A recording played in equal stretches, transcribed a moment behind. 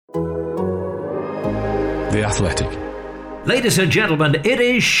The Athletic. Ladies and gentlemen, it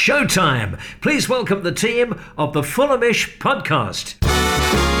is showtime. Please welcome the team of the Fulhamish podcast.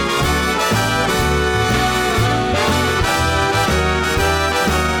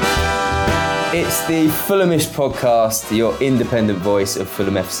 It's the Fulhamish podcast, your independent voice of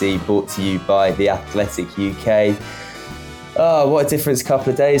Fulham FC, brought to you by The Athletic UK. Oh, what a difference a couple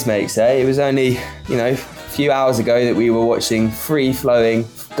of days makes, eh? It was only, a few hours ago that we were watching free-flowing,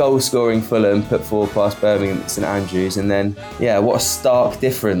 goal-scoring Fulham put 4 past Birmingham at St Andrews, and then, what a stark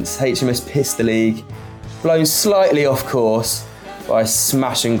difference. HMS pissed the league, blown slightly off course by a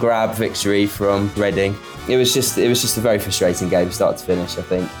smash and grab victory from Reading. It was just a very frustrating game, start to finish, I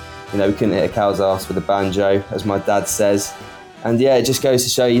think. We couldn't hit a cow's arse with a banjo, as my dad says. And it just goes to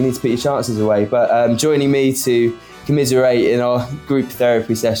show you need to put your chances away. But joining me to commiserate in our group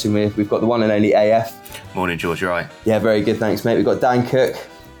therapy session, we've got the one and only AF. Morning, George, you all right? Yeah, very good, thanks, mate. We've got Dan Cook.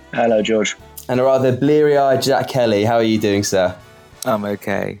 Hello, George. And a rather bleary-eyed Jack Kelly. How are you doing, sir? I'm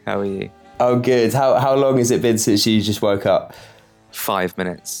okay. How are you? Oh, good. How long has it been since you just woke up? 5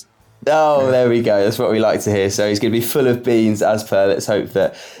 minutes. Oh, there we go. That's what we like to hear. So he's going to be full of beans as per. Let's hope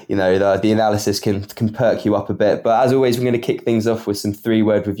that, the analysis can perk you up a bit. But as always, we're going to kick things off with some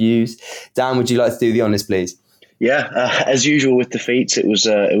 3-word reviews. Dan, would you like to do the honours, please? Yeah, as usual with defeats, it was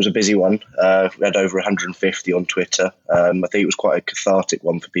a busy one. We had over 150 on Twitter. I think it was quite a cathartic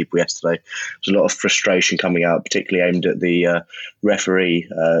one for people yesterday. There was a lot of frustration coming out, particularly aimed at the referee,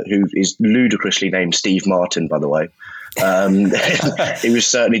 who is ludicrously named Steve Martin, by the way. He was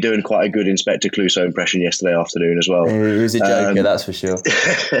certainly doing quite a good Inspector Clouseau impression yesterday afternoon as well. He was a joker, that's for sure.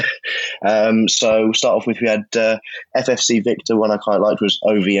 So start off with, we had FFC Victor. One I quite liked was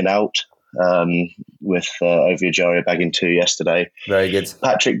Ovi and out, with Ovi Ajaria bagging 2 yesterday. Very good.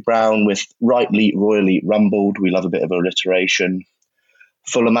 Patrick Brown with rightly royally rumbled. We love a bit of alliteration.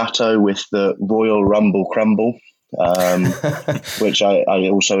 Fulamato with the Royal Rumble Crumble. Which I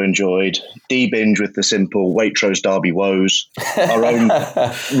also enjoyed. D-Binge with the simple Waitrose Derby woes. Our own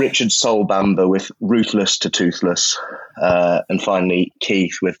Richard Solbamba with ruthless to toothless. And finally,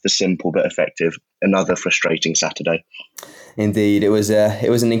 Keith with the simple but effective another frustrating Saturday. Indeed, it was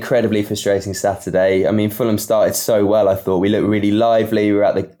an incredibly frustrating Saturday. I mean, Fulham started so well. I thought we looked really lively. We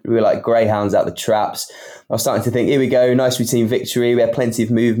were like greyhounds out the traps. I was starting to think, here we go, nice routine victory. We had plenty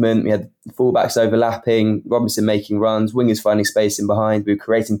of movement. We had fullbacks overlapping, Robinson making runs, wingers finding space in behind. We were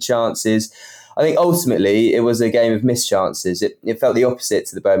creating chances. I think ultimately it was a game of missed chances. It felt the opposite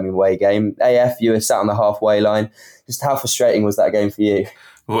to the Birmingham away game. AF, you were sat on the halfway line. Just how frustrating was that game for you?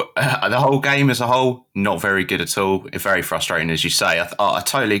 Well, the whole game as a whole, not very good at all. Very frustrating, as you say. I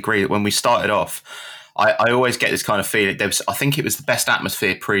totally agree that when we started off, I always get this kind of feeling. I think it was the best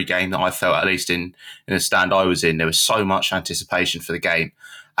atmosphere pre-game that I felt, at least in the stand I was in. There was so much anticipation for the game.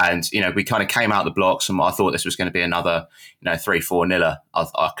 And, we kind of came out the blocks and I thought this was going to be another, 3-4-0.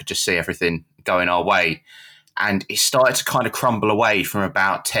 I could just see everything going our way. And it started to kind of crumble away from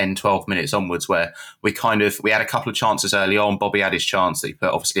about 10, 12 minutes onwards, where we had a couple of chances early on. Bobby had his chance that he put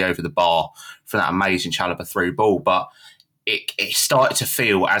obviously over the bar for that amazing Chalobah through ball. But it started to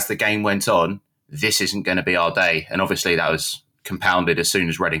feel as the game went on, this isn't going to be our day. And obviously that was compounded as soon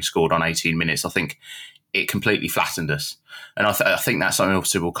as Reading scored on 18 minutes. I think it completely flattened us. And I think that's something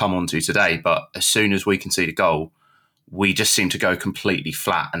obviously we'll come on to today. But as soon as we concede a goal, we just seem to go completely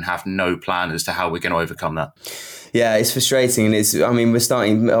flat and have no plan as to how we're going to overcome that. Yeah, it's frustrating.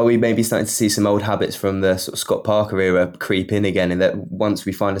 We may be starting to see some old habits from the sort of Scott Parker era creep in again, and that once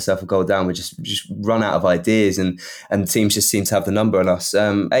we find ourselves a goal down, we just run out of ideas and teams just seem to have the number on us.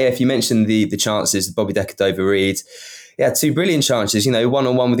 AF, you mentioned the chances, Bobby Decordova-Reid. Yeah, 2 brilliant chances,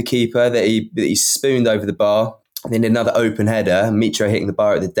 one-on-one with the keeper that he spooned over the bar, and then another open header, Mitro hitting the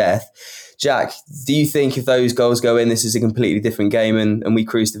bar at the death. Jack, do you think if those goals go in, this is a completely different game and we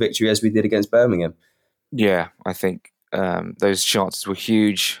cruise to victory as we did against Birmingham? Yeah, I think those chances were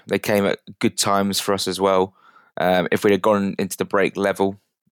huge. They came at good times for us as well. If we'd have gone into the break level,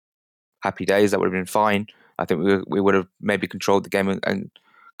 happy days, that would have been fine. I think we would have maybe controlled the game and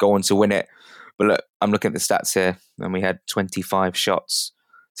go on to win it. But look, I'm looking at the stats here, and we had 25 shots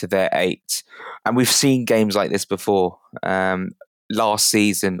to their 8. And we've seen games like this before.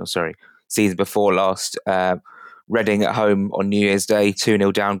 Season before last, Reading at home on New Year's Day,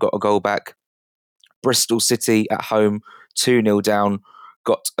 2-0 down, got a goal back. Bristol City at home, 2-0 down,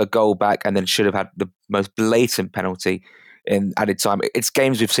 got a goal back, and then should have had the most blatant penalty in added time. It's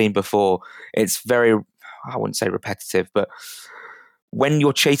games we've seen before. It's very, I wouldn't say repetitive, but when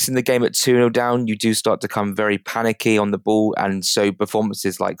you're chasing the game at 2-0 down, you do start to become very panicky on the ball. And so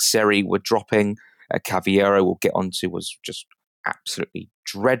performances like Seri were dropping, Cavallero we'll get onto was just absolutely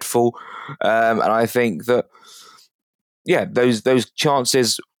dreadful. And I think that, those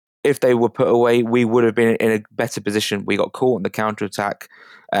chances, if they were put away, we would have been in a better position. We got caught in the counter-attack,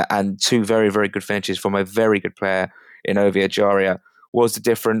 and two very, very good finishes from a very good player in Ovie Ejaria was the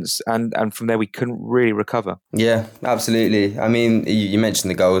difference, and from there we couldn't really recover. Yeah, absolutely. I mean, you mentioned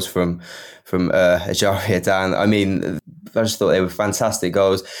the goals from Ejaria, Dan. I mean, I just thought they were fantastic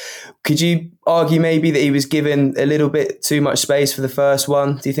goals. Could you argue maybe that he was given a little bit too much space for the first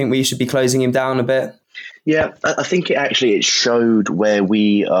one? Do you think we should be closing him down a bit? Yeah, I think it showed where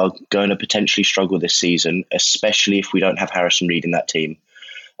we are going to potentially struggle this season, especially if we don't have Harrison Reed in that team.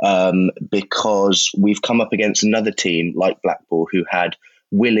 Because we've come up against another team like Blackpool who had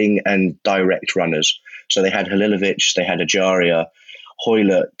willing and direct runners. So they had Halilovic, they had Ejaria,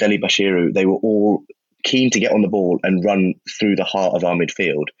 Hoylett, Deli Bashiru. They were all keen to get on the ball and run through the heart of our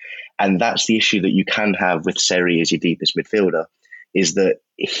midfield. And that's the issue that you can have with Seri as your deepest midfielder, is that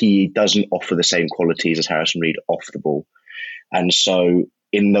he doesn't offer the same qualities as Harrison Reed off the ball. And so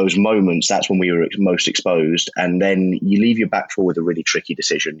in those moments, that's when we were most exposed. And then you leave your back four with a really tricky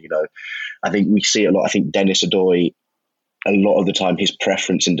decision. I think we see it a lot. I think Dennis Odoi, a lot of the time, his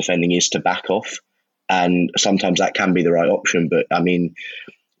preference in defending is to back off. And sometimes that can be the right option. But I mean,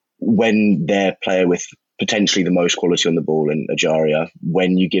 when their player with potentially the most quality on the ball in Ejaria,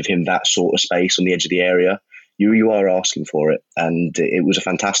 when you give him that sort of space on the edge of the area, you are asking for it. And it was a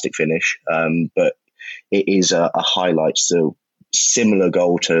fantastic finish. But it is a highlights to similar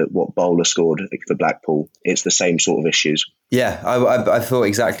goal to what Bowler scored for Blackpool. It's the same sort of issues. Yeah, I thought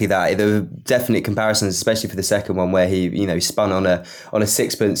exactly that. There were definite comparisons, especially for the second one, where he spun on a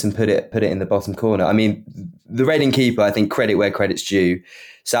sixpence and put it in the bottom corner. I mean, the Reading keeper, I think credit where credit's due.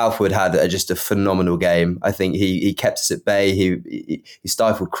 Southwood had just a phenomenal game. I think he kept us at bay. He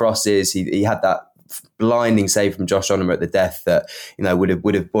stifled crosses. He had that blinding save from Josh Onomah at the death that would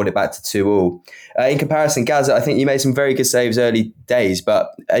have brought it back to 2-2. In comparison, Gazza, I think you made some very good saves early days, but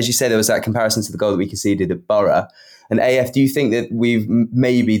as you say, there was that comparison to the goal that we conceded at Borough. And AF, do you think that we've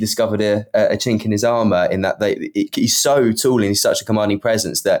maybe discovered a chink in his armour in that he's so tall and he's such a commanding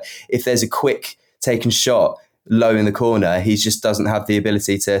presence that if there's a quick taken shot low in the corner, he just doesn't have the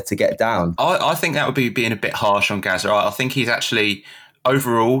ability to get down? I think that would be being a bit harsh on Gazza. I think he's actually,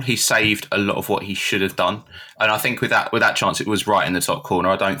 overall, he saved a lot of what he should have done. And I think with that chance, it was right in the top corner.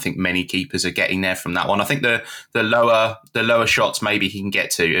 I don't think many keepers are getting there from that one. I think the lower shots maybe he can get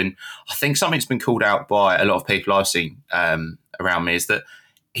to. And I think something's been called out by a lot of people I've seen around me is that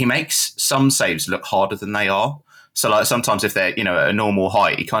he makes some saves look harder than they are. So like sometimes if they're, at a normal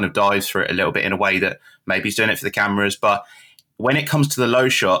height, he kind of dives for it a little bit in a way that maybe he's doing it for the cameras. But when it comes to the low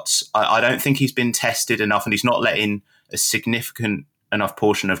shots, I don't think he's been tested enough, and he's not letting a significant enough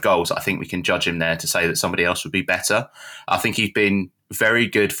portion of goals. I think we can judge him there to say that somebody else would be better. I think he's been very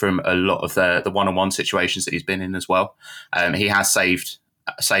good from a lot of the one-on-one situations that he's been in as well. He has saved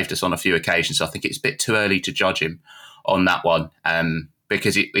us on a few occasions. So I think it's a bit too early to judge him on that one.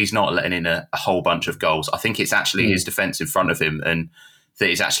 Because he's not letting in a whole bunch of goals. I think it's actually his defence in front of him and that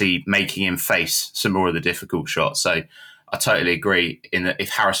is actually making him face some more of the difficult shots. So I totally agree in that if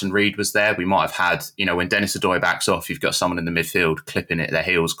Harrison Reed was there, we might have had, when Dennis Odoi backs off, you've got someone in the midfield clipping at their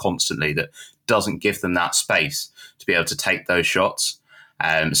heels constantly that doesn't give them that space to be able to take those shots.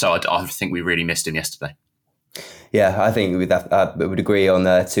 So I think we really missed him yesterday. Yeah, I think with that, I would agree on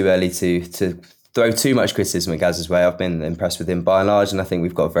too early to throw too much criticism at Gaz's way. I've been impressed with him by and large, and I think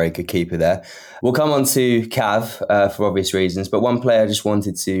we've got a very good keeper there. We'll come on to Cav for obvious reasons, but one player I just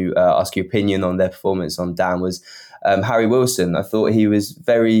wanted to ask your opinion on their performance on Dan was Harry Wilson. I thought he was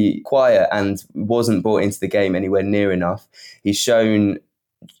very quiet and wasn't brought into the game anywhere near enough. He's shown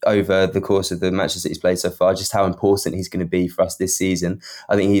over the course of the matches that he's played so far just how important he's going to be for us this season.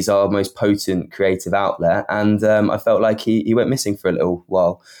 I think he's our most potent creative outlet, and I felt like he went missing for a little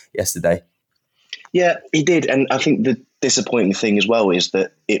while yesterday. Yeah, he did. And I think the disappointing thing as well is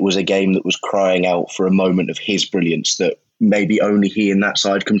that it was a game that was crying out for a moment of his brilliance that maybe only he and that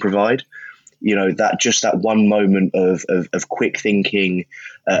side can provide. That one moment of quick thinking,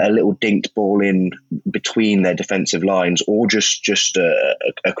 a little dinked ball in between their defensive lines, or just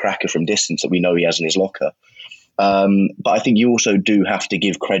a cracker from distance that we know he has in his locker. But I think you also do have to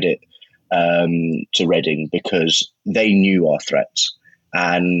give credit to Reading because they knew our threats.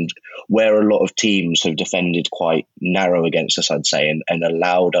 And where a lot of teams have defended quite narrow against us, I'd say, and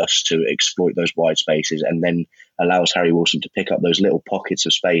allowed us to exploit those wide spaces and then allows Harry Wilson to pick up those little pockets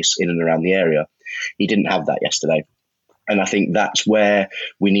of space in and around the area. He didn't have that yesterday. And I think that's where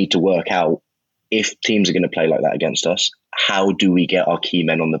we need to work out, if teams are going to play like that against us, how do we get our key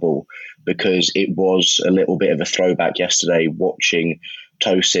men on the ball? Because it was a little bit of a throwback yesterday watching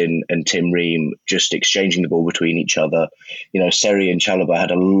Tosin and Tim Ream just exchanging the ball between each other. Seri and Chalobah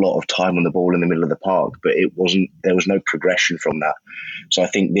had a lot of time on the ball in the middle of the park, but there was no progression from that. So I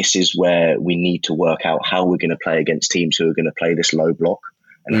think this is where we need to work out how we're going to play against teams who are going to play this low block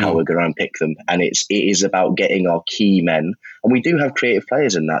and how we're going to unpick them. And it is about getting our key men. And we do have creative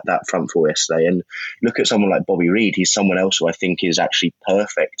players in that front four yesterday. And look at someone like Bobby Reid. He's someone else who I think is actually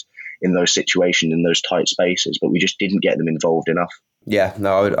perfect in those situations, in those tight spaces, but we just didn't get them involved enough. Yeah,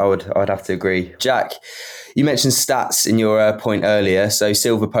 no, I would have to agree. Jack, you mentioned stats in your point earlier. So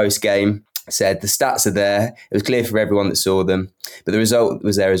Silva post game said the stats are there. It was clear for everyone that saw them, but the result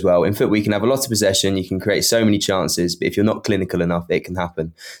was there as well. In foot, we can have a lot of possession. You can create so many chances, but if you're not clinical enough, it can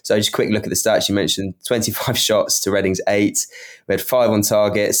happen. So just a quick look at the stats. You mentioned 25 shots to Reading's 8. We had 5 on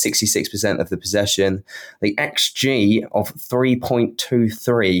target, 66% of the possession. The XG of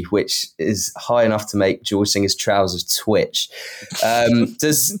 3.23, which is high enough to make George Singer's trousers twitch.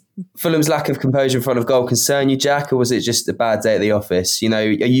 Does Fulham's lack of composure in front of goal concern you, Jack, or was it just a bad day at the office?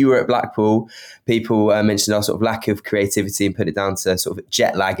 You were at Blackpool. People mentioned our sort of lack of creativity and put it down to sort of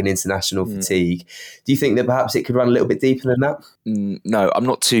jet lag and international fatigue. Do you think that perhaps it could run a little bit deeper than that? No, I'm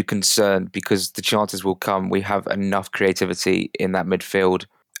not too concerned because the chances will come. We have enough creativity in that midfield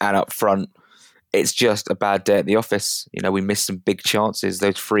and up front. It's just a bad day at the office. We missed some big chances.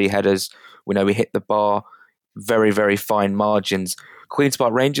 Those free headers, we hit the bar, very, very fine margins. Queen's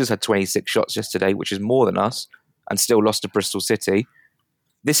Park Rangers had 26 shots yesterday, which is more than us, and still lost to Bristol City.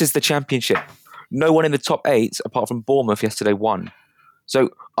 This is the Championship. No one in the top 8, apart from Bournemouth yesterday, won. So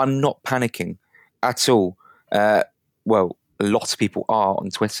I'm not panicking at all. Well, a lot of people are on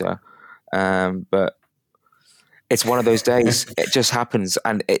Twitter, but it's one of those days. It just happens,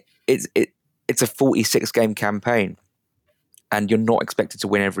 and it's a 46-game campaign, and you're not expected to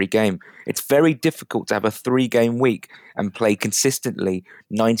win every game. It's very difficult to have a 3-game week and play consistently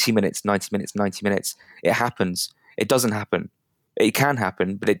 90 minutes. It happens. It doesn't happen. It can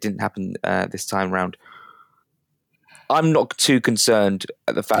happen, but it didn't happen this time round. I'm not too concerned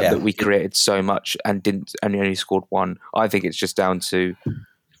at the fact that we created so much and only scored 1. I think it's just down to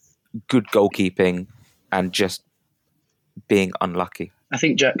good goalkeeping and just being unlucky. I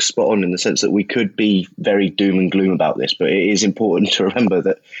think Jack's spot on in the sense that we could be very doom and gloom about this, but it is important to remember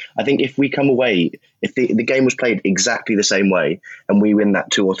that I think if we come away, if the game was played exactly the same way and we win that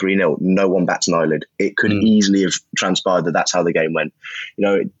 2 or 3-0, no one bats an eyelid. It could easily have transpired that that's how the game went.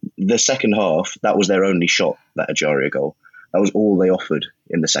 The second half, that was their only shot, that Ajaria goal. That was all they offered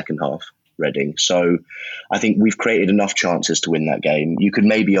in the second half, Reading. So I think we've created enough chances to win that game. You could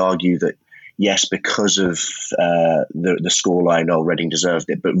maybe argue that, yes, because of the scoreline, Reading deserved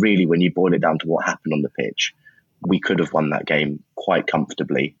it. But really, when you boil it down to what happened on the pitch, we could have won that game quite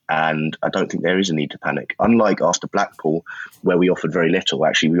comfortably. And I don't think there is a need to panic. Unlike after Blackpool, where we offered very little,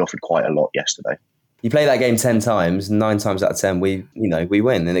 actually, we offered quite a lot yesterday. You play that game 10 times, 9 times out of 10, we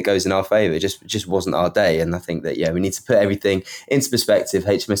win, and it goes in our favour. It just wasn't our day. And I think that, we need to put everything into perspective.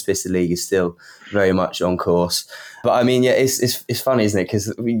 HMS Pistol League is still very much on course. But I mean, it's funny, isn't it?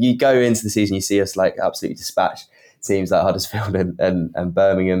 Because you go into the season, you see us like absolutely dispatch teams like Huddersfield and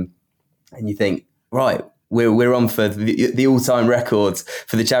Birmingham, and you think, right, we're on for the all-time records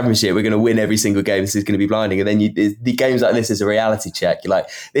for the Championship. We're going to win every single game. This is going to be blinding. And then the games like this is a reality check. You're like,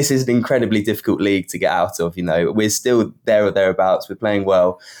 this is an incredibly difficult league to get out of. We're still there or thereabouts. We're playing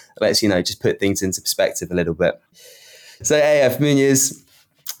well. Let's just put things into perspective a little bit. So AF Munoz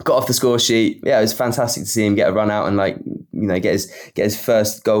got off the score sheet. Yeah, it was fantastic to see him get a run out and get his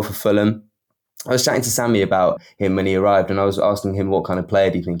first goal for Fulham. I was chatting to Sammy about him when he arrived, and I was asking him what kind of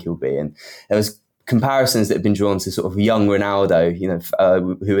player do you think he'll be, and there was comparisons that have been drawn to sort of young Ronaldo,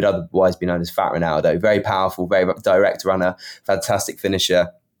 who would otherwise be known as Fat Ronaldo. Very powerful, very direct runner, fantastic finisher.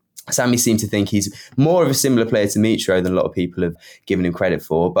 Sammy seemed to think he's more of a similar player to Mitro than a lot of people have given him credit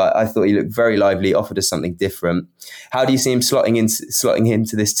for, but I thought he looked very lively, offered us something different. How do you see him slotting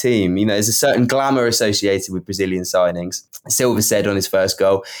into this team? There's a certain glamour associated with Brazilian signings. Silva said on his first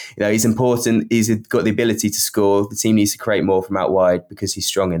goal, he's important, he's got the ability to score, the team needs to create more from out wide because he's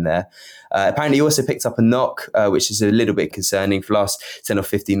strong in there. Apparently he also picked up a knock, which is a little bit concerning. For the last 10 or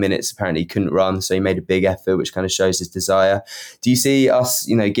 15 minutes, apparently he couldn't run, so he made a big effort, which kind of shows his desire. Do you see us,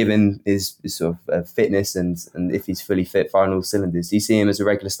 given his sort of fitness and if he's fully fit, final cylinders, do you see him as a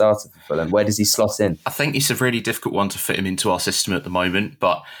regular starter for Fulham? Where does he slot in? I think it's a really difficult one to fit him into our system at the moment,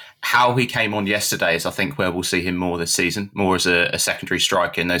 but how he came on yesterday is, I think, where we'll see him more this season, more as a secondary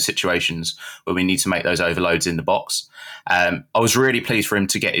striker in those situations where we need to make those overloads in the box. I was really pleased for him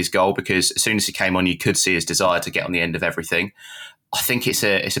to get his goal because as soon as he came on, you could see his desire to get on the end of everything. I think it's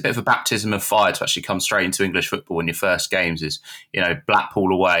a bit of a baptism of fire to actually come straight into English football in your first games. Is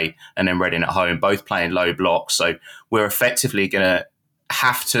Blackpool away and then Reading at home, both playing low blocks. So we're effectively going to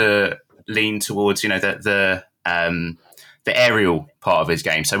have to lean towards the aerial part of his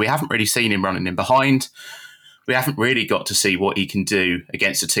game. So we haven't really seen him running in behind. We haven't really got to see what he can do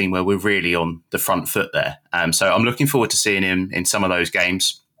against a team where we're really on the front foot there. So I'm looking forward to seeing him in some of those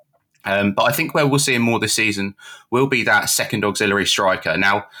games. But I think where we'll see him more this season will be that second auxiliary striker.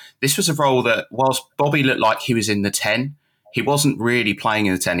 Now, this was a role that whilst Bobby looked like he was in the 10, he wasn't really playing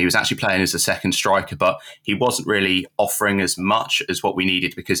in the 10. He was actually playing as a second striker, but he wasn't really offering as much as what we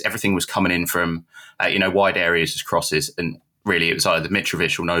needed because everything was coming in from, wide areas as crosses. And really, it was either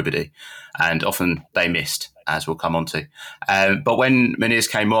Mitrovic or nobody. And often they missed, as we'll come on to. But when Meniz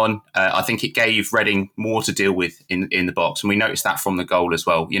came on, I think it gave Reading more to deal with in the box. And we noticed that from the goal as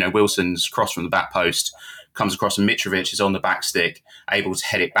well. Wilson's cross from the back post comes across and Mitrovic is on the back stick, able to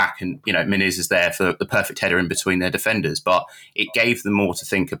head it back. And, Meniz is there for the perfect header in between their defenders. But it gave them more to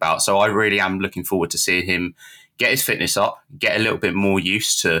think about. So I really am looking forward to seeing him get his fitness up, get a little bit more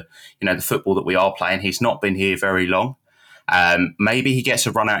used to, the football that we are playing. He's not been here very long. Maybe he gets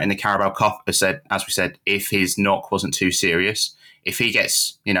a run out in the Carabao Cup, as we said, if his knock wasn't too serious. If he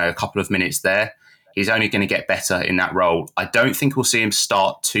gets, a couple of minutes there, he's only going to get better in that role. I don't think we'll see him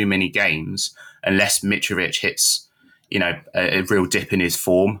start too many games unless Mitrovic hits, a real dip in his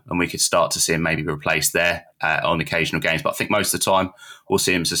form, and we could start to see him maybe replaced there on occasional games. But I think most of the time we'll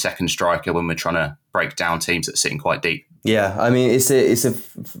see him as a second striker when we're trying to break down teams that are sitting quite deep. Yeah, I mean, it's a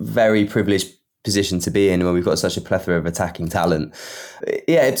very privileged position to be in when we've got such a plethora of attacking talent.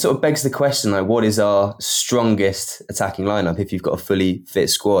 Yeah, it sort of begs the question, like, what is our strongest attacking lineup if you've got a fully fit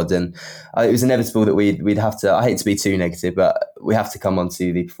squad? And it was inevitable that we'd have to, I hate to be too negative, but we have to come on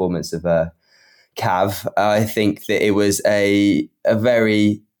to the performance of Cav. I think that it was a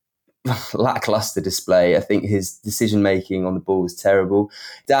very lackluster display. I think his decision-making on the ball was terrible.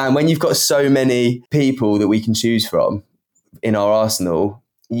 Dan, when you've got so many people that we can choose from in our arsenal,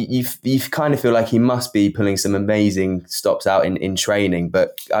 you kind of feel like he must be pulling some amazing stops out in training.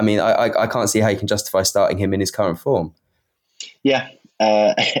 But I mean, I can't see how you can justify starting him in his current form. Yeah,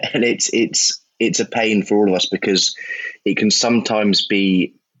 and it's a pain for all of us because it can sometimes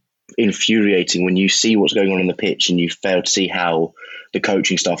be infuriating when you see what's going on the pitch and you fail to see how the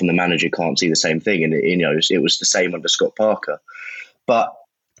coaching staff and the manager can't see the same thing. And it was the same under Scott Parker. But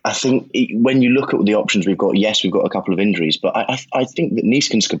I think when you look at the options we've got, yes, we've got a couple of injuries, but I think that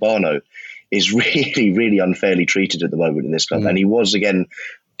Neeskens Kebano is really, really unfairly treated at the moment in this club. And he was again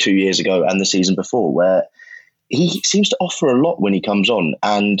 2 years ago and the season before, where he seems to offer a lot when he comes on,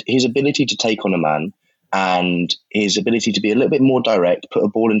 and his ability to take on a man and his ability to be a little bit more direct, put a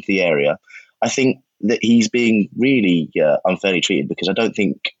ball into the area. I think that he's being really unfairly treated because I don't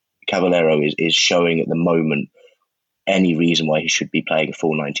think Cavallero is showing at the moment any reason why he should be playing a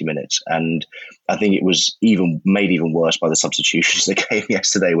full 90 minutes. And I think it was made even worse by the substitutions that came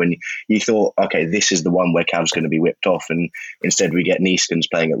yesterday when you thought, okay, this is the one where Cav's going to be whipped off, and instead we get Neeskens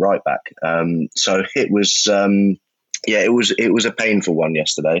playing at right back. So it was, it was a painful one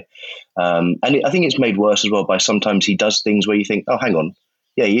yesterday. And I think it's made worse as well by sometimes he does things where you think, oh, hang on,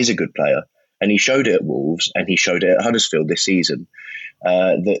 yeah, he is a good player. And he showed it at Wolves and he showed it at Huddersfield this season,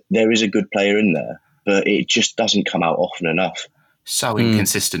 that there is a good player in there. But it just doesn't come out often enough. So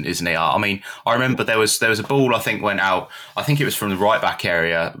inconsistent, isn't it? I mean, I remember there was a ball I think went out. I think it was from the right back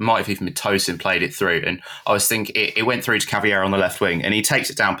area. Might have even been Tosin played it through, and I was thinking it went through to Cavallero on the left wing, and he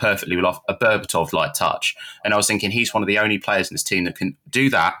takes it down perfectly with a Berbatov light touch. And I was thinking he's one of the only players in this team that can do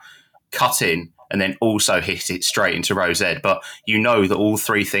that, cut in, and then also hit it straight into Rose Ed. But you know that all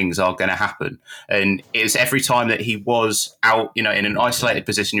three things are going to happen. And it's every time that he was out, in an isolated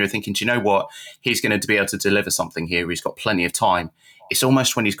position, you're thinking, do you know what? He's going to be able to deliver something here. He's got plenty of time. It's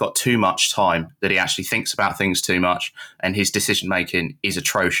almost when he's got too much time that he actually thinks about things too much, and his decision-making is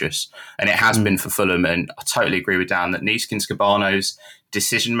atrocious. And it has been for Fulham. And I totally agree with Dan that Neeskens Kebano's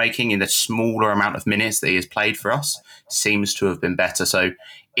decision-making in the smaller amount of minutes that he has played for us seems to have been better. So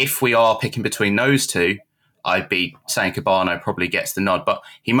if we are picking between those two, I'd be saying Kebano probably gets the nod, but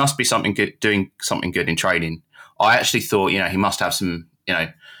he must be doing something good in training. I actually thought, he must have some,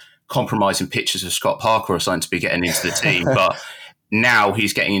 compromising pictures of Scott Parker or something to be getting into the team. But now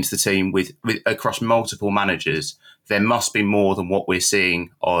he's getting into the team with across multiple managers there must be more than what we're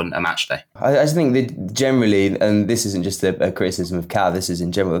seeing on a match day. I just think that generally, and this isn't just a criticism of Cal, this is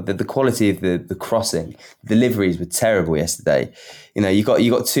in general, the quality of the crossing, the deliveries were terrible yesterday. You know, you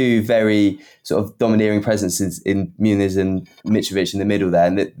got two very sort of domineering presences in Muniz and Mitrovic in the middle there,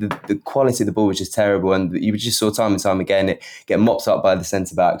 and the quality of the ball was just terrible, and you just saw time and time again it get mopped up by the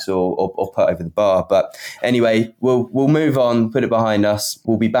centre-backs or put over the bar. But anyway, we'll move on, put it behind us.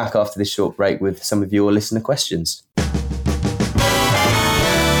 We'll be back after this short break with some of your listener questions.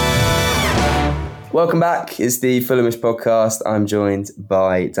 Welcome back. It's the Fulhamish podcast. I'm joined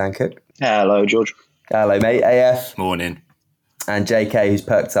by Dan Cook. Hello, George. Hello, mate. AF. Morning. And JK, who's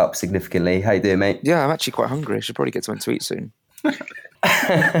perked up significantly. How you doing, mate? Yeah, I'm actually quite hungry. I should probably get something to eat soon. Yeah,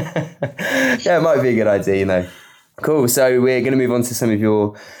 it might be a good idea, you know. Cool. So we're going to move on to some of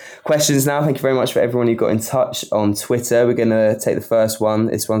your questions now. Thank you very much for everyone who got in touch on Twitter. We're going to take the first one.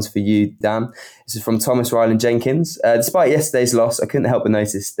 This one's for you, Dan. This is from Thomas Ryland Jenkins. Despite yesterday's loss, I couldn't help but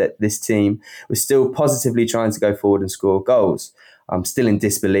notice that this team was still positively trying to go forward and score goals. I'm still in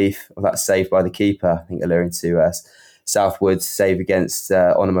disbelief of that save by the keeper. I think alluding to Southwood's save against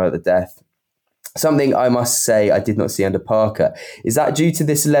Onoma at the death. Something I must say I did not see under Parker. Is that due to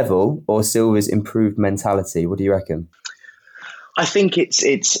this level or Silva's improved mentality? What do you reckon? I think it's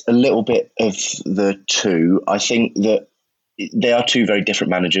a little bit of the two. I think that they are two very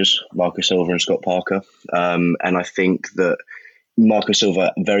different managers, Marco Silva and Scott Parker. And I think that Marco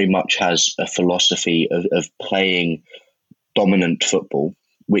Silva very much has a philosophy of playing dominant football,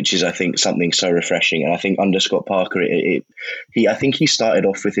 which is, I think, something so refreshing. And I think under Scott Parker, I think he started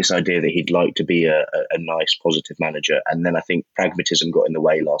off with this idea that he'd like to be a nice, positive manager. And then I think pragmatism got in the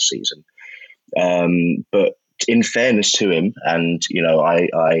way last season. But in fairness to him, and, you know,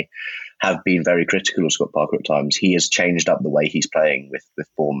 I have been very critical of Scott Parker at times, he has changed up the way he's playing with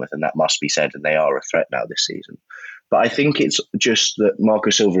Bournemouth, and that must be said, and they are a threat now this season. But I think it's just that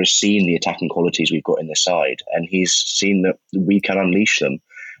Marco Silva has seen the attacking qualities we've got in the side, and he's seen that we can unleash them,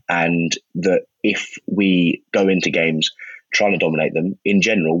 and that if we go into games trying to dominate them, in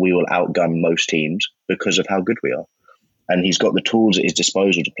general, we will outgun most teams because of how good we are. And he's got the tools at his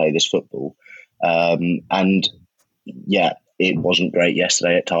disposal to play this football. And yeah, it wasn't great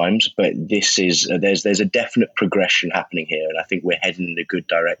yesterday at times, but this is there's a definite progression happening here, and I think we're heading in a good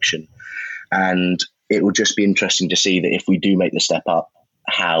direction. And it will just be interesting to see that if we do make the step up,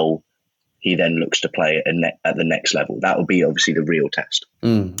 how he then looks to play at the next level. That will be obviously the real test.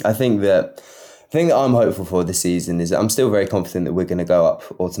 I think that the thing that I'm hopeful for this season is that I'm still very confident that we're going to go up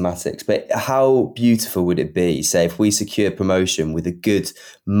automatics. But how beautiful would it be, say, if we secure promotion with a good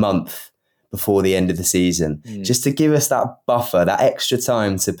month before the end of the season, just to give us that buffer, that extra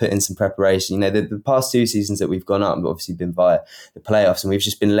time to put in some preparation. You know, the past two seasons that we've gone up have obviously been via the playoffs, and we've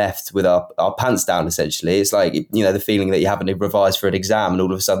just been left with our pants down, essentially. It's like, you know, the feeling that you haven't revised for an exam and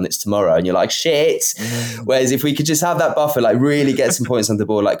all of a sudden it's tomorrow and you're like, shit. Whereas if we could just have that buffer, like really get some points on the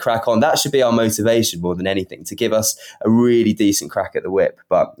board, like crack on, that should be our motivation more than anything, to give us a really decent crack at the whip.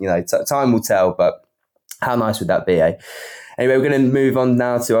 But, you know, time will tell, but how nice would that be, eh? Anyway, we're going to move on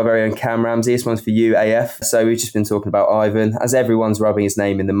now to our very own Cam Ramsey. This one's for you, AF. So we've just been talking about Ivan. As everyone's rubbing his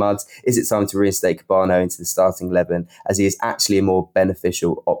name in the mud, is it time to reinstate Cabano into the starting 11, as he is actually a more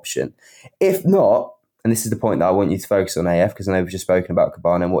beneficial option? If not, and this is the point that I want you to focus on, AF, because I know we've just spoken about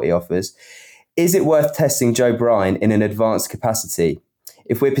Cabano and what he offers, is it worth testing Joe Bryan in an advanced capacity?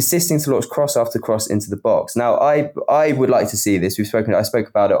 If we're persisting to launch cross after cross into the box. Now, I would like to see this. I spoke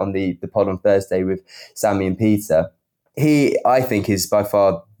about it on the pod on Thursday with Sammy and Peter. He, I think, is by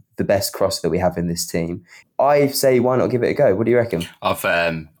far the best crosser that we have in this team. I say, why not give it a go? What do you reckon? I've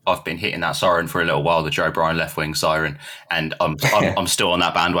been hitting that siren for a little while, the Joe Bryan left wing siren, and I'm still on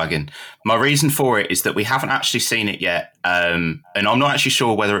that bandwagon. My reason for it is that we haven't actually seen it yet, and I'm not actually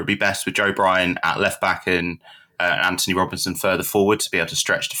sure whether it would be best with Joe Bryan at left back and Anthony Robinson further forward to be able to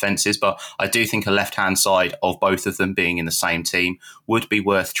stretch defences. But I do think a left-hand side of both of them being in the same team would be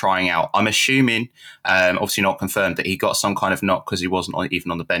worth trying out. I'm assuming, obviously not confirmed, that he got some kind of knock because he wasn't even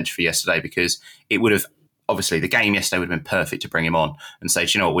on the bench for yesterday, because it would have, obviously the game yesterday would have been perfect to bring him on and say,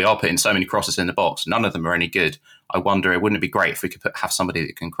 do you know what, we are putting so many crosses in the box, none of them are any good. I wonder, wouldn't it be great if we could have somebody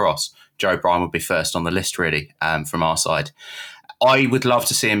that can cross? Joe Bryan would be first on the list, really, from our side. I would love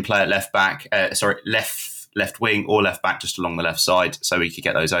to see him play at left wing or left back, just along the left side, so we could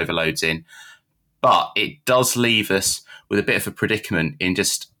get those overloads in. But it does leave us with a bit of a predicament in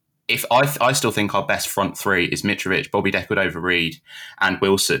just, if I still think our best front three is Mitrovic, Bobby Decordova-Reid and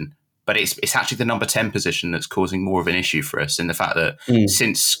Wilson, but it's actually the number 10 position that's causing more of an issue for us, in the fact that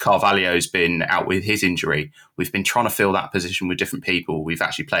since Carvalho's been out with his injury, we've been trying to fill that position with different people. We've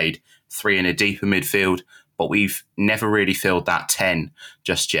actually played three in a deeper midfield. but we've never really filled that 10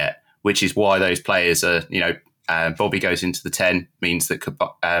 just yet, which is why those players are, Bobby goes into the 10, means that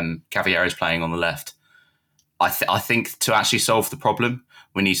Cavallero is playing on the left. I think to actually solve the problem,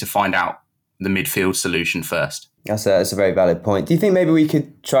 we need to find out the midfield solution first. That's a very valid point. Do you think maybe we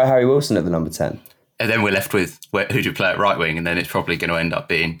could try Harry Wilson at the number 10? And then we're left with who do you play at right wing, and then it's probably going to end up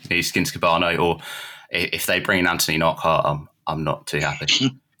being Skins Cabano, or if they bring in Anthony Knockhart, I'm not too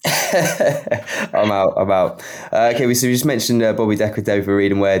happy. I'm out. Okay, so we just mentioned Bobby Decker, David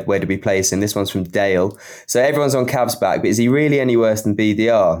Reed, and where do we place him? This one's from Dale. So everyone's on Cav's back, but is he really any worse than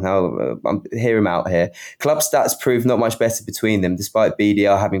BDR? Now, hear him out here. Club stats prove not much better between them, despite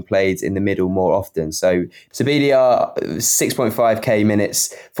BDR having played in the middle more often. So BDR, 6.5k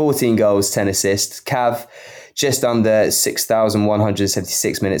minutes, 14 goals, 10 assists. Cav, just under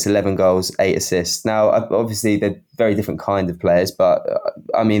 6,176 minutes, 11 goals, 8 assists. Now, obviously, they're very different kind of players, but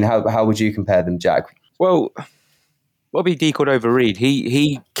I mean, how would you compare them, Jack? Well, Bobby D called over Reed.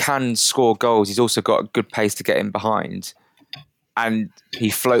 He can score goals. He's also got a good pace to get in behind. And he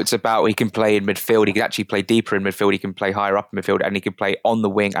floats about. He can play in midfield. He can actually play deeper in midfield. He can play higher up in midfield. And he can play on the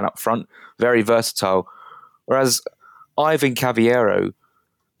wing and up front. Very versatile. Whereas Ivan Cavallero,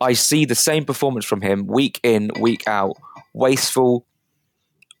 I see the same performance from him week in, week out. Wasteful,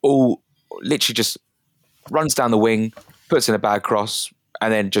 all literally just runs down the wing, puts in a bad cross,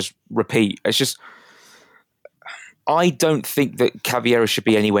 and then just repeat. It's just, I don't think that Cavallero should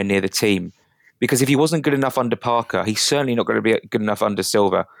be anywhere near the team, because if he wasn't good enough under Parker, he's certainly not going to be good enough under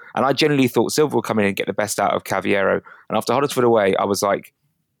Silva. And I generally thought Silva would come in and get the best out of Cavallero. And after Huddersfield away, I was like,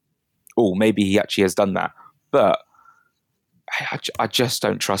 oh, maybe he actually has done that. But I just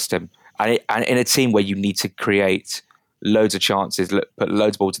don't trust him. And in a team where you need to create loads of chances, put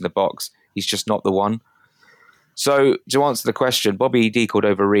loads of balls in the box, he's just not the one. So to answer the question, Bobby D called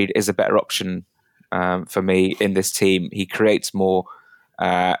over Reed is a better option for me in this team. He creates more.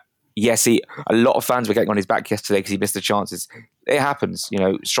 Yes, a lot of fans were getting on his back yesterday because he missed the chances. It happens.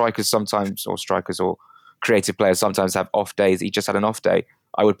 Strikers or creative players sometimes have off days. He just had an off day.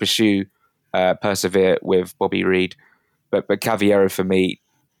 I would persevere with Bobby Reed. But Cavallero, for me,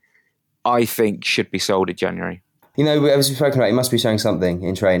 I think should be sold in January. As we've spoken about, he must be showing something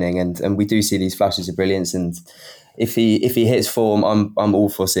in training, and we do see these flashes of brilliance. And if he hits form, I'm all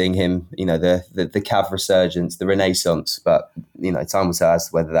for seeing him. The Cav resurgence, the renaissance. But time will tell as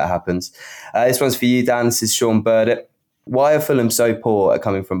to whether that happens. This one's for you, Dan. This is Sean Burdett. Why are Fulham so poor at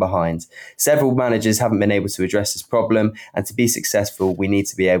coming from behind? Several managers haven't been able to address this problem, and to be successful, we need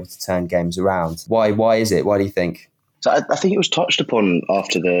to be able to turn games around. Why is it? Why do you think? So I think it was touched upon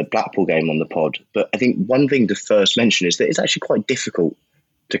after the Blackpool game on the pod. But I think one thing to first mention is that it's actually quite difficult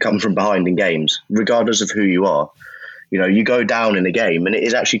to come from behind in games, regardless of who you are. You go down in a game, and it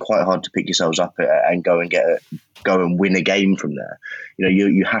is actually quite hard to pick yourselves up and go and win a game from there.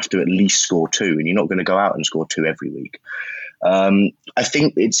 You have to at least score 2, and you're not going to go out and score 2 every week. I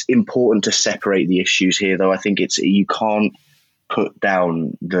think it's important to separate the issues here, though. I think you can't put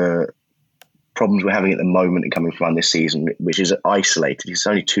down the problems we're having at the moment and coming from this season, which is isolated. It's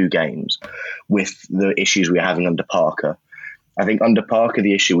only 2 games, with the issues we're having under Parker. I think under Parker,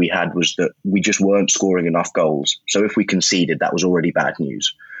 the issue we had was that we just weren't scoring enough goals. So if we conceded, that was already bad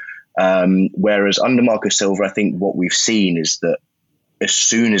news. Whereas under Marcus Silva, I think what we've seen is that as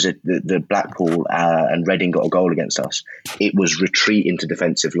soon as the Blackpool and Reading got a goal against us, it was retreat into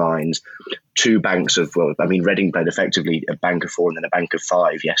defensive lines, 2 banks of, Reading played effectively a bank of 4 and then a bank of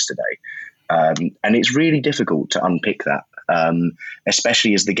 5 yesterday. And it's really difficult to unpick that,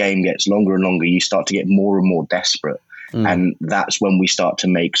 especially as the game gets longer and longer. You start to get more and more desperate. And that's when we start to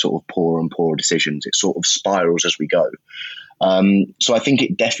make sort of poorer and poorer decisions. It sort of spirals as we go. So I think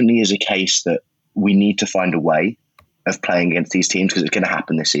it definitely is a case that we need to find a way of playing against these teams, because it's going to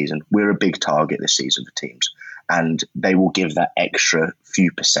happen this season. We're a big target this season for teams, and they will give that extra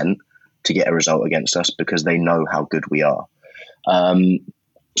few percent to get a result against us because they know how good we are.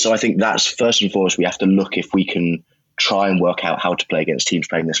 So I think that's first and foremost, we have to look if we can try and work out how to play against teams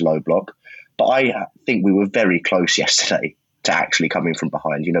playing this low block. But I think we were very close yesterday to actually coming from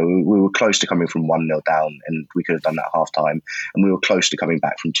behind. We were close to coming from 1-0 down, and we could have done that at half time. And we were close to coming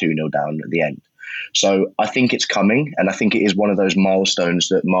back from 2-0 down at the end. So I think it's coming, and I think it is one of those milestones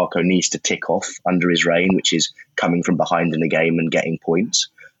that Marco needs to tick off under his reign, which is coming from behind in a game and getting points.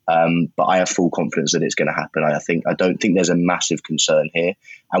 But I have full confidence that it's going to happen. I don't think there's a massive concern here.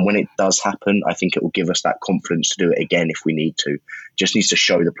 And when it does happen, I think it will give us that confidence to do it again if we need to. Just needs to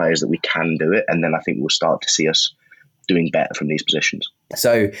show the players that we can do it. And then I think we'll start to see us doing better from these positions.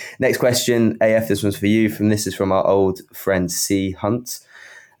 So next question, AF, this one's for you. This is from our old friend C. Hunt.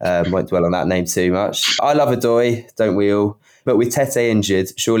 Won't dwell on that name too much. I love Odoi, don't we all? But with Tete injured,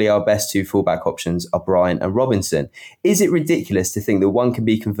 surely our best two fullback options are Bryant and Robinson. Is it ridiculous to think that one can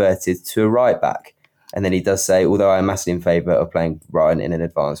be converted to a right back? And then he does say, although I'm massively in favour of playing Bryant in an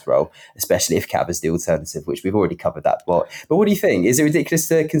advanced role, especially if Cav is the alternative, which we've already covered that. But what do you think? Is it ridiculous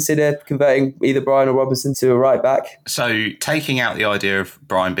to consider converting either Bryant or Robinson to a right back? So taking out the idea of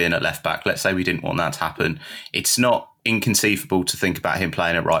Brian being at left back, let's say we didn't want that to happen, it's not inconceivable to think about him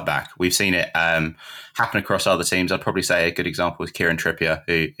playing at right back. We've seen it happen across other teams. I'd probably say a good example is Kieran Trippier,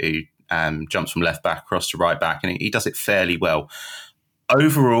 who jumps from left back across to right back, and he does it fairly well.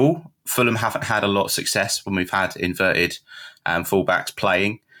 Overall, Fulham haven't had a lot of success when we've had inverted fullbacks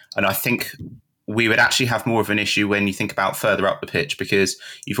playing. And I think we would actually have more of an issue when you think about further up the pitch, because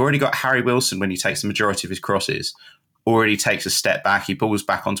you've already got Harry Wilson, when he takes the majority of his crosses, already takes a step back. He pulls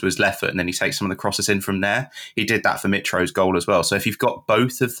back onto his left foot and then he takes some of the crosses in from there. He did that for Mitro's goal as well. So if you've got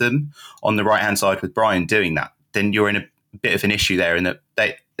both of them on the right-hand side with Brian doing that, then you're in a bit of an issue there in that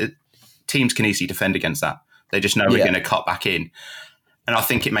teams can easily defend against that. They just know we're going to cut back in. And I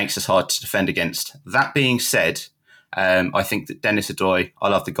think it makes us hard to defend against. That being said, I think that Dennis Odoi, I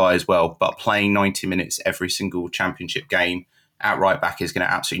love the guy as well, but playing 90 minutes every single championship game at right back is going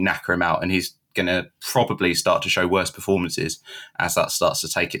to absolutely knacker him out, and he's going to probably start to show worse performances as that starts to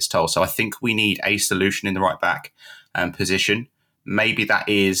take its toll. So I think we need a solution in the right back position. Maybe that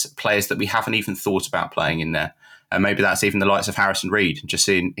is players that we haven't even thought about playing in there. And maybe that's even the likes of Harrison Reed. Just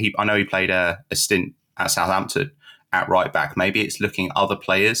seeing, I know he played a stint at Southampton at right back. Maybe it's looking at other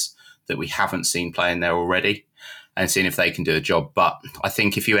players that we haven't seen playing there already and seeing if they can do a job. But I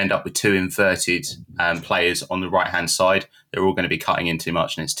think if you end up with two inverted players on the right-hand side, they're all going to be cutting in too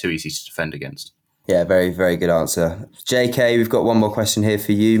much and it's too easy to defend against. Yeah, very, very good answer. JK, we've got one more question here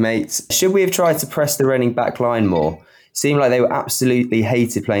for you, mate. Should we have tried to press the Reading back line more? Seemed like they were absolutely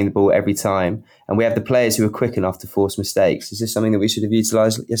hated playing the ball every time, and we have the players who are quick enough to force mistakes. Is this something that we should have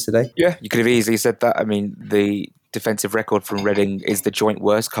utilised yesterday? Yeah, you could have easily said that. I mean, the defensive record from Reading is the joint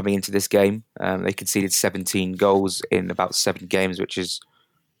worst coming into this game. They conceded 17 goals in about 7 games, which is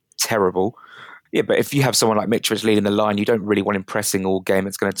terrible. Yeah, but if you have someone like Mitrovic leading the line, you don't really want him pressing all game.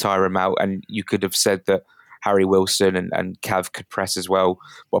 It's going to tire him out. And you could have said that Harry Wilson and Cav could press as well,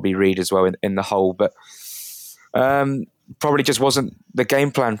 Bobby Reid as well in the hole. But probably just wasn't the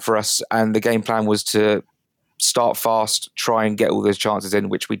game plan for us. And the game plan was to start fast, try and get all those chances in,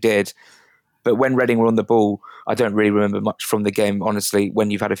 which we did. But when Reading were on the ball, I don't really remember much from the game, honestly. When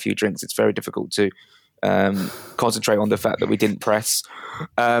you've had a few drinks, it's very difficult to concentrate on the fact that we didn't press.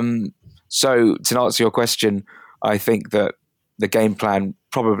 So to answer your question, I think that the game plan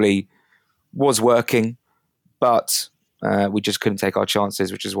probably was working, but we just couldn't take our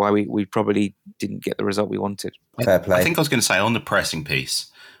chances, which is why we probably didn't get the result we wanted. Fair play. I think I was going to say on the pressing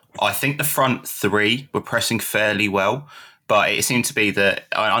piece, I think the front three were pressing fairly well, but it seemed to be that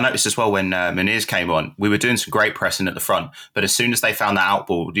I noticed as well when Meneers came on, we were doing some great pressing at the front, but as soon as they found that out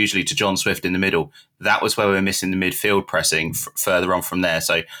ball, usually to John Swift in the middle, that was where we were missing the midfield pressing further on from there.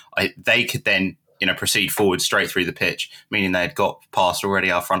 So they could then proceed forward straight through the pitch, meaning they had got past already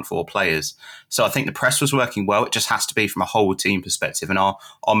our front four players. So I think the press was working well. It just has to be from a whole team perspective. And our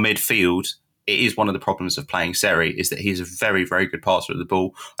midfield, it is one of the problems of playing Seri, is that he's a very, very good passer of the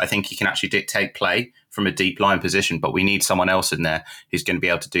ball. I think he can actually dictate play from a deep line position, but we need someone else in there who's going to be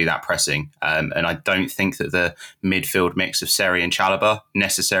able to do that pressing. And I don't think that the midfield mix of Seri and Chalobah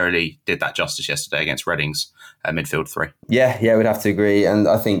necessarily did that justice yesterday against Reading's midfield three. Yeah, we'd have to agree. And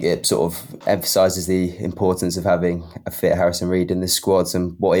I think it sort of emphasises the importance of having a fit Harrison Reed in this squad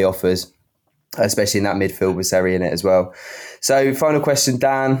and what he offers, especially in that midfield with Seri in it as well. So final question,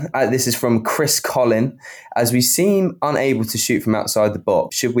 Dan. This is from Chris Collin. As we seem unable to shoot from outside the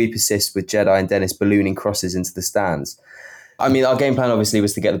box, should we persist with Jedi and Dennis ballooning crosses into the stands? I mean, our game plan obviously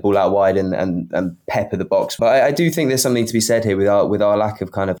was to get the ball out wide and pepper the box. But I do think there's something to be said here with our lack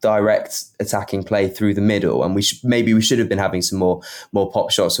of kind of direct attacking play through the middle. And we should have been having some more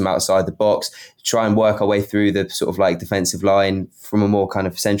pop shots from outside the box, try and work our way through the sort of like defensive line from a more kind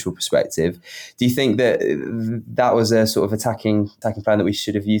of central perspective. Do you think that was a sort of attacking plan that we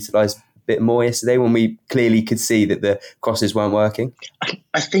should have utilised a bit more yesterday when we clearly could see that the crosses weren't working?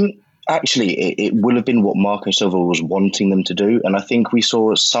 I think actually it will have been what Marco Silva was wanting them to do. And I think we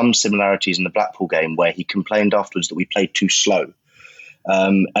saw some similarities in the Blackpool game where he complained afterwards that we played too slow.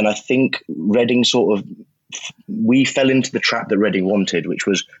 And I think Reading we fell into the trap that Reading wanted, which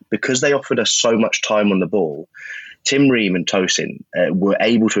was because they offered us so much time on the ball, Tim Ream and Tosin were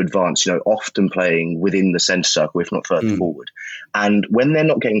able to advance, often playing within the centre circle, if not further forward. And when they're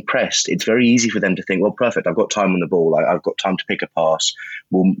not getting pressed, it's very easy for them to think, well, perfect, I've got time on the ball. I've got time to pick a pass.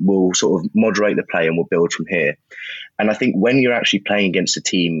 We'll sort of moderate the play and we'll build from here. And I think when you're actually playing against a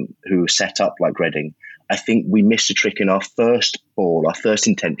team who are set up like Reading, I think we missed a trick in our first ball. Our first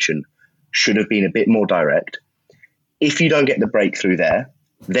intention should have been a bit more direct. If you don't get the breakthrough there,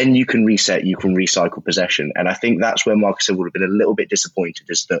 then you can reset, you can recycle possession. And I think that's where Marcus Hill would have been a little bit disappointed,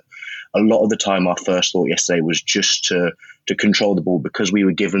 is that a lot of the time our first thought yesterday was just to control the ball because we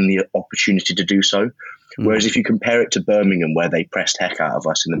were given the opportunity to do so. Whereas if you compare it to Birmingham, where they pressed heck out of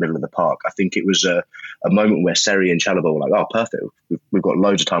us in the middle of the park, I think it was a moment where Seri and Chalobah were like, oh, perfect, we've got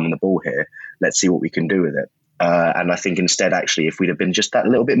loads of time on the ball here. Let's see what we can do with it. And I think instead, actually, if we'd have been just that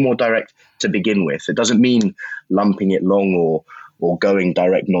little bit more direct to begin with, it doesn't mean lumping it long or going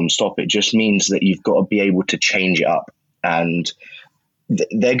direct non-stop. It just means that you've got to be able to change it up. And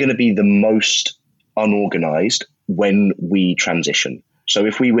they're going to be the most unorganised when we transition. So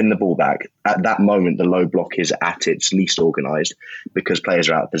if we win the ball back, at that moment, the low block is at its least organised because players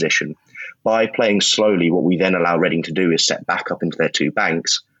are out of position. By playing slowly, what we then allow Reading to do is set back up into their two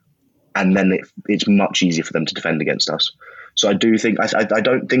banks, and then it's much easier for them to defend against us. So I do think I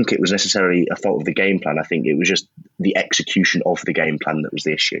don't think it was necessarily a fault of the game plan. I think it was just the execution of the game plan that was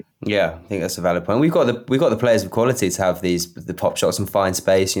the issue. Yeah, I think that's a valid point. We've got the players of quality to have the pop shots and find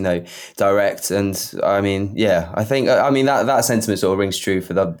space, direct. And I mean, yeah, I think that sentiment sort of rings true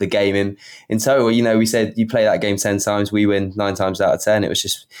for the game in total. We said you play that game 10 times, we win 9 times out of 10. It was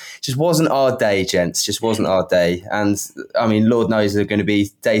just wasn't our day, gents. Just wasn't our day. And I mean, Lord knows there are going to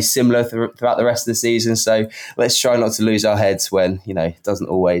be days similar throughout the rest of the season. So let's try not to lose our heads when it doesn't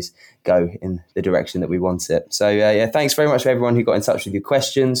always go in the direction that we want it. So thanks very much for everyone who got in touch with your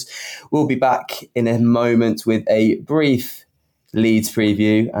questions. We'll be back in a moment with a brief Leeds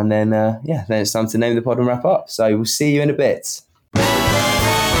preview, and then then it's time to name the pod and wrap up. So we'll see you in a bit.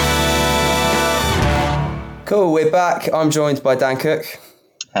 Cool, we're back. I'm joined by Dan Cook.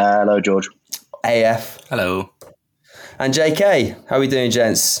 Hello, George. AF. Hello. And JK. How are we doing,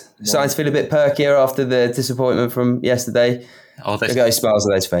 gents? Starting to feel a bit perkier after the disappointment from yesterday. Oh, Look at those smiles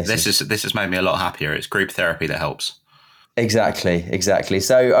on those faces. This has made me a lot happier. It's group therapy that helps. Exactly.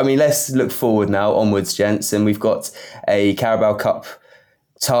 So, I mean, let's look forward now, onwards, gents. And we've got a Carabao Cup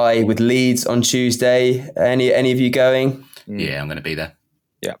tie with Leeds on Tuesday. Any of you going? Yeah, I'm going to be there.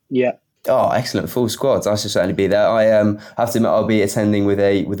 Yeah. Oh, excellent. Full squad. I should certainly be there. I have to admit I'll be attending with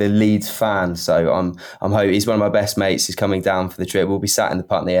a Leeds fan. So I'm hoping he's one of my best mates. He's coming down for the trip. We'll be sat in the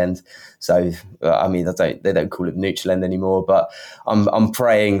Putney end. So I mean, they don't call it neutral end anymore, but I'm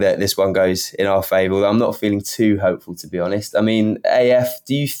praying that this one goes in our favour. Although I'm not feeling too hopeful, to be honest. I mean, AF,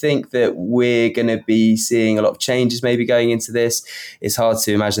 do you think that we're going to be seeing a lot of changes maybe going into this? It's hard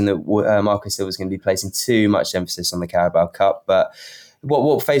to imagine that Marcus Silva is going to be placing too much emphasis on the Carabao Cup, but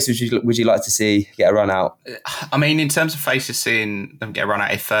what faces would you like to see get a run out? I mean, in terms of faces seeing them get a run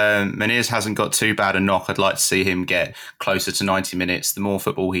out, if Meneers hasn't got too bad a knock, I'd like to see him get closer to 90 minutes. The more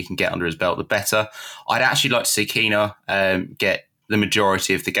football he can get under his belt, the better. I'd actually like to see Keena get the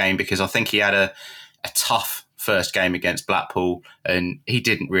majority of the game, because I think he had a tough first game against Blackpool, and he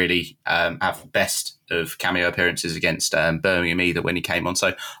didn't really have the best of cameo appearances against Birmingham either when he came on.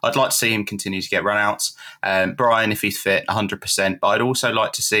 So I'd like to see him continue to get run-outs. Brian, if he's fit, 100%. But I'd also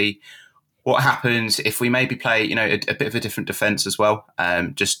like to see what happens if we maybe play, a bit of a different defence as well.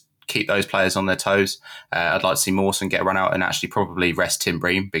 Just keep those players on their toes. I'd like to see Mawson get run out and actually probably rest Tim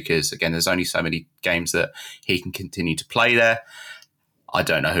Bream, because, again, there's only so many games that he can continue to play there. I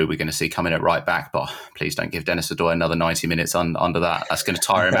don't know who we're going to see coming at right back, but please don't give Dennis Odoi another 90 minutes under that. That's going to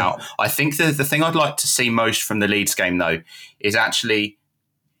tire him out. I think the thing I'd like to see most from the Leeds game, though, is actually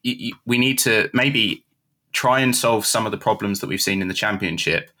we need to maybe try and solve some of the problems that we've seen in the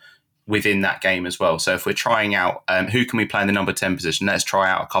Championship within that game as well. So if we're trying out who can we play in the number 10 position, let's try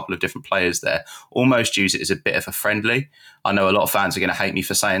out a couple of different players there. Almost use it as a bit of a friendly. I know a lot of fans are going to hate me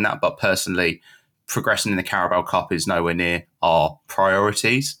for saying that, but personally, progressing in the Carabao Cup is nowhere near our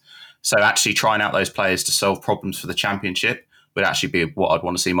priorities. So actually trying out those players to solve problems for the Championship would actually be what I'd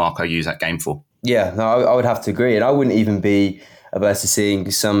want to see Marco use that game for. Yeah, no, I would have to agree. And I wouldn't even be averse to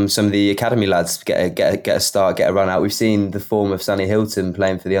seeing some of the academy lads get a start, get a run out. We've seen the form of Sonny Hilton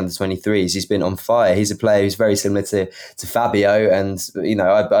playing for the under-23s. He's been on fire. He's a player who's very similar to Fabio, and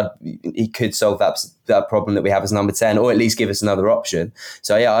he could solve that problem that we have as number 10, or at least give us another option.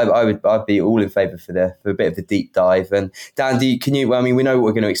 So yeah, I'd be all in favour for a bit of the deep dive. And Dan, we know what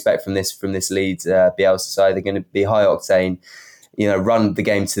we're going to expect from this Leeds Bielsa side. They're going to be high octane, run the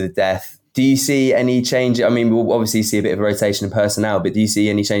game to the death, Do you see any change? I mean, we'll obviously see a bit of a rotation in personnel, but do you see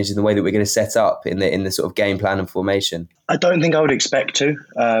any changes in the way that we're going to set up in the sort of game plan and formation? I don't think I would expect to.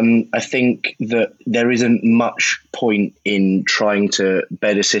 I think that there isn't much point in trying to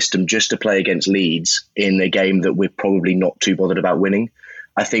bed a system just to play against Leeds in a game that we're probably not too bothered about winning.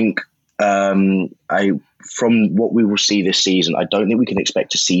 I think from what we will see this season, I don't think we can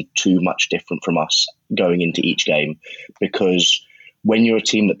expect to see too much different from us going into each game, because when you're a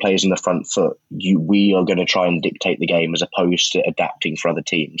team that plays on the front foot, we are going to try and dictate the game as opposed to adapting for other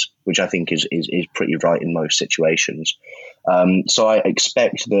teams, which I think is pretty right in most situations. So I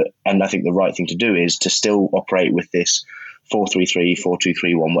expect that, and I think the right thing to do is to still operate with this 4-3-3,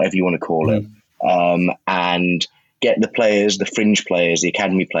 4-2-3-1, whatever you want to call it, and get the players, the fringe players, the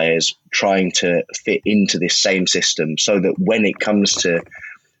academy players, trying to fit into this same system so that when it comes to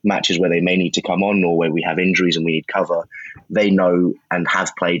matches where they may need to come on or where we have injuries and we need cover, they know and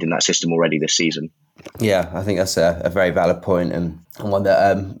have played in that system already this season. Yeah, I think that's a very valid point, and one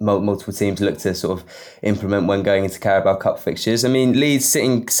that multiple teams look to sort of implement when going into Carabao Cup fixtures. I mean, Leeds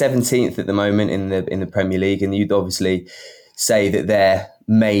sitting 17th at the moment in the Premier League, and you'd obviously say that their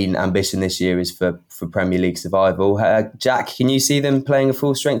main ambition this year is for Premier League survival. Jack, can you see them playing a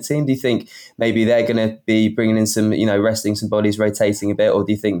full strength team? Do you think maybe they're going to be bringing in some, resting some bodies, rotating a bit, or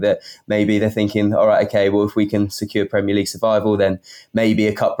do you think that maybe they're thinking, all right, okay, well, if we can secure Premier League survival, then maybe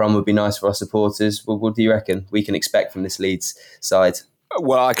a cup run would be nice for our supporters? Well, what do you reckon we can expect from this Leeds side?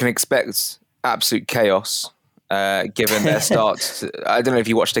 Well, I can expect absolute chaos. Given their start. I don't know if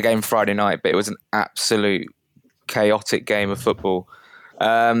you watched the game Friday night, but it was an absolute chaotic game of football.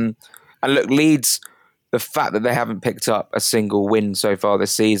 And look, Leeds, the fact that they haven't picked up a single win so far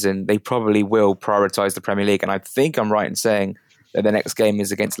this season, they probably will prioritise the Premier League. And I think I'm right in saying that the next game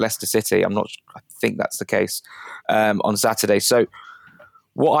is against Leicester City. I think that's the case on Saturday. So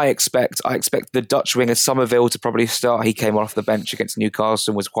what I expect the Dutch winger Somerville to probably start. He came off the bench against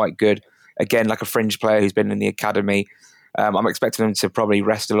Newcastle and was quite good. Again, like a fringe player who's been in the academy. I'm expecting them to probably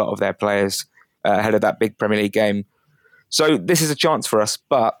rest a lot of their players ahead of that big Premier League game. So this is a chance for us,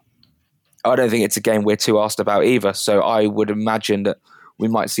 but I don't think it's a game we're too asked about either. So I would imagine that we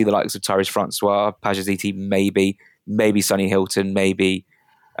might see the likes of Tyrese Francois, Pajaziti, maybe Sonny Hilton, maybe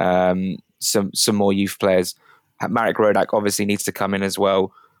some more youth players. Marek Rodak obviously needs to come in as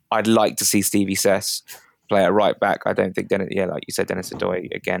well. I'd like to see Stevie Sess play at right back. I don't think, like you said, Dennis Adoy,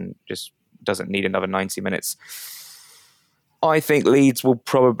 again, just doesn't need another 90 minutes. I think Leeds will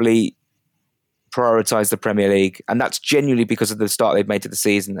probably prioritise the Premier League, and that's genuinely because of the start they've made to the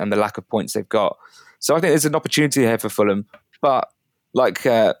season and the lack of points they've got. So I think there's an opportunity here for Fulham, but like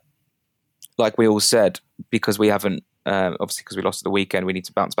we all said, because we haven't, obviously because we lost at the weekend, we need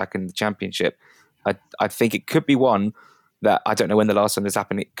to bounce back in the Championship. I think it could be one that, I don't know when the last time this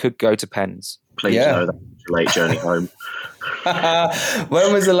happened, it could go to pens. Please no, that's a late journey home.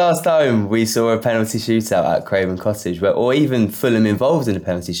 When was the last time we saw a penalty shootout at Craven Cottage, or even Fulham involved in a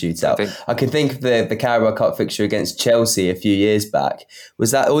penalty shootout? I can think of the Carabao Cup fixture against Chelsea a few years back.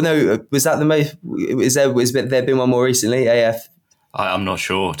 Was that the most? Has there been one more recently? AF? I'm not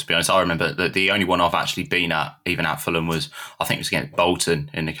sure, to be honest. I remember that the only one I've actually been at, even at Fulham, was against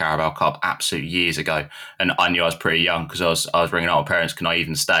Bolton in the Carabao Cup absolute years ago. And I knew I was pretty young because I was ringing out my parents, can I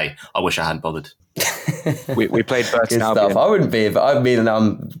even stay? I wish I hadn't bothered. we played Burton Albion. I wouldn't be, but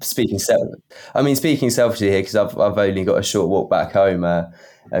I'm speaking selfishly here because I've only got a short walk back home.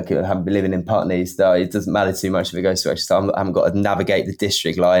 I haven't been living in Putney, so it doesn't matter too much if it goes to extra time. I haven't got to navigate the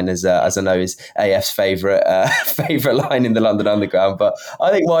district line as I know is AF's favourite line in the London Underground. But I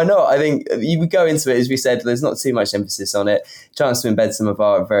think why not? I think you would go into it, as we said, there's not too much emphasis on it. Chance to embed some of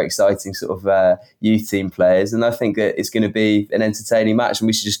our very exciting sort of youth team players, and I think that it's going to be an entertaining match, and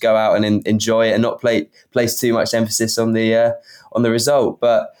we should just go out and enjoy it and not place too much emphasis on the result.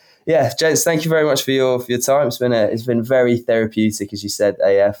 But yeah, gents, thank you very much for your time. It's been very therapeutic, as you said,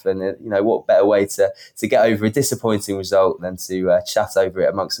 AF, and what better way to get over a disappointing result than to chat over it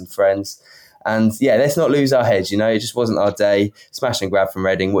amongst some friends. And yeah, let's not lose our heads. It just wasn't our day. Smash and grab from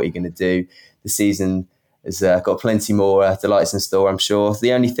Reading. What are you going to do? The season has got plenty more delights in store, I'm sure.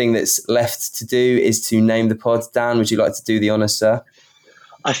 The only thing that's left to do is to name the pod. Dan, would you like to do the honours, sir?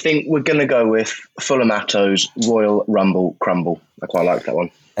 I think we're going to go with Fulham Atto's Royal Rumble Crumble. I quite like that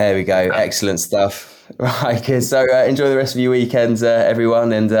one. There we go. Excellent stuff. Right, so enjoy the rest of your weekend,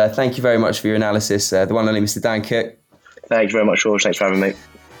 everyone, and thank you very much for your analysis. The one and only Mr. Dan Cook. Thank you very much, George. Thanks for having me.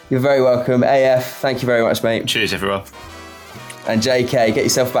 You're very welcome. AF, thank you very much, mate. Cheers, everyone. And JK, get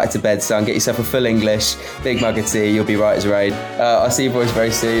yourself back to bed, son. Get yourself a full English, big mug of tea. You'll be right as rain. I'll see you boys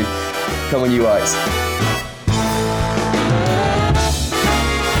very soon. Come on, you whites.